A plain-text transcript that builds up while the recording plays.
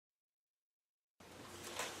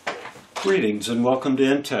Greetings and welcome to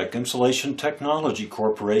Intech, Insulation Technology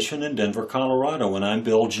Corporation in Denver, Colorado, and I'm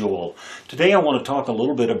Bill Jewell. Today I want to talk a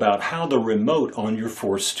little bit about how the remote on your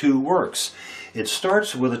FORCE2 works. It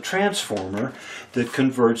starts with a transformer that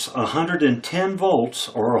converts 110 volts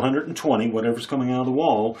or 120, whatever's coming out of the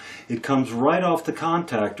wall. It comes right off the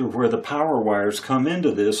contactor where the power wires come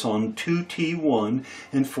into this on 2T1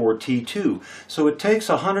 and 4T2. So it takes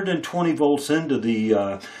 120 volts into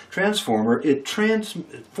the transformer. It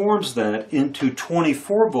transforms that into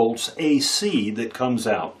 24 volts AC that comes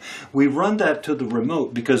out. We run that to the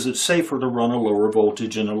remote because it's safer to run a lower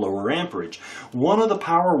voltage and a lower amperage. One of the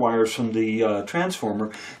power wires from the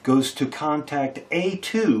transformer goes to contact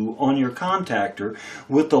A2 on your contactor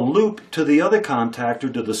with the loop to the other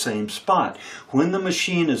contactor to the same spot. When the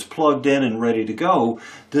machine is plugged in and ready to go,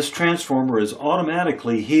 this transformer is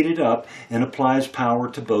automatically heated up and applies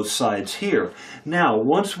power to both sides here. Now,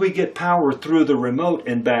 once we get power through the remote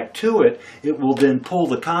and back to it, it will then pull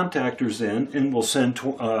the contactors in and will send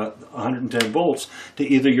 110 volts to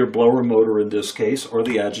either your blower motor in this case or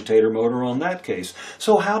the agitator motor on that case.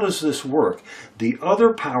 So how does this work? The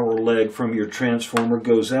other power leg from your transformer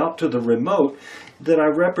goes out to the remote that I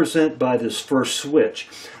represent by this first switch.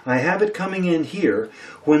 I have it coming in here.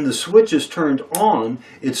 When the switch is turned on,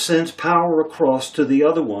 it sends power across to the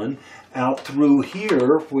other one out through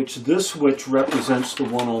here, which this switch represents the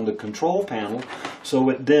one on the control panel. So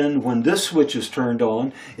it then, when this switch is turned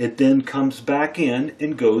on, it then comes back in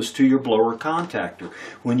and goes to your blower contactor.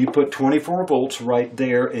 When you put 24 volts right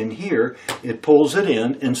there and here, it pulls it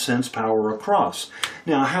in and sends power across.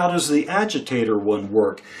 Now, how does the agitator one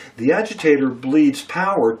work? The agitator bleeds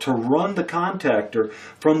power to run the contactor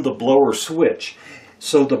from the blower switch.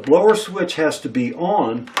 So the blower switch has to be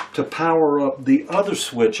on to power up the other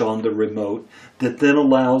switch on the remote that then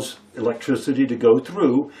allows electricity to go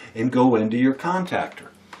through and go into your contactor.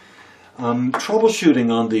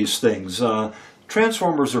 Troubleshooting on these things.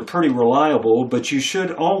 Transformers are pretty reliable, but you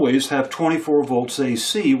should always have 24 volts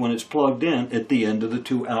AC when it's plugged in at the end of the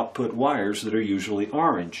two output wires that are usually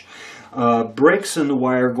orange. Breaks in the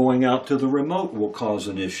wire going out to the remote will cause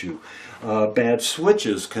an issue. Bad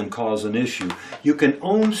switches can cause an issue. You can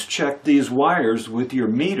ohms check these wires with your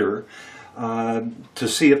meter to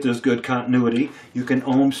see if there's good continuity. You can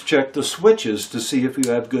ohms check the switches to see if you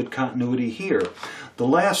have good continuity here. The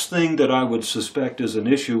last thing that I would suspect is an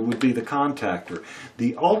issue would be the contactor.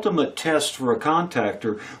 The ultimate test for a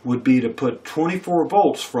contactor would be to put 24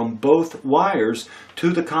 volts from both wires to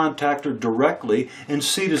the contactor directly and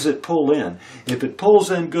see does it pull in. If it pulls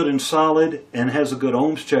in good and solid and has a good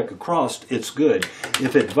ohms check across, it's good.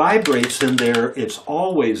 If it vibrates in there, it's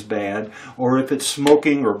always bad, or if it's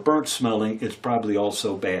smoking or burnt smelling, it's probably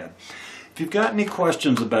also bad. If you've got any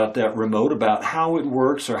questions about that remote, about how it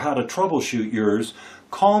works or how to troubleshoot yours,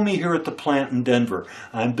 call me here at the plant in Denver.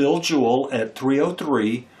 I'm Bill Jewell at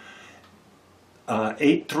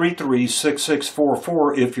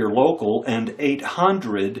 303-833-6644 if you're local, and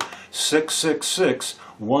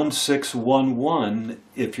 800-666-1611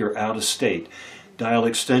 if you're out of state. Dial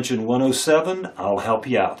extension 107. I'll help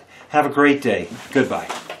you out. Have a great day. Goodbye.